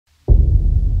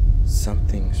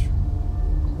Something's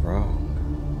wrong.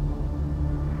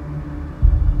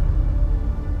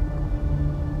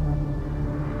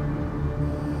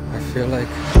 I feel like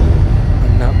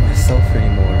I'm not myself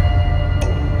anymore.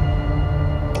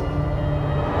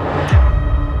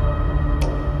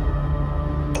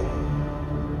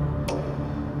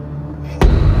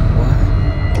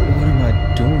 What am I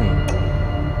doing?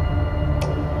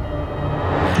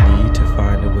 I need to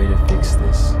find a way to fix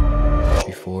this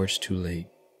before it's too late.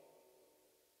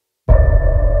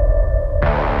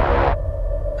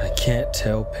 I can't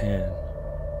tell Pan.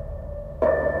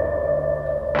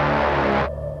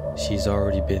 She's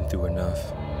already been through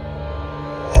enough.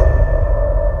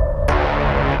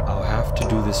 I'll have to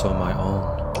do this on my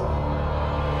own.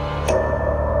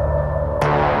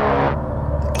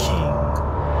 The king,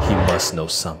 he must know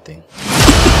something.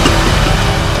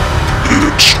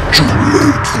 It's too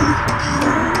late for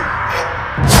you.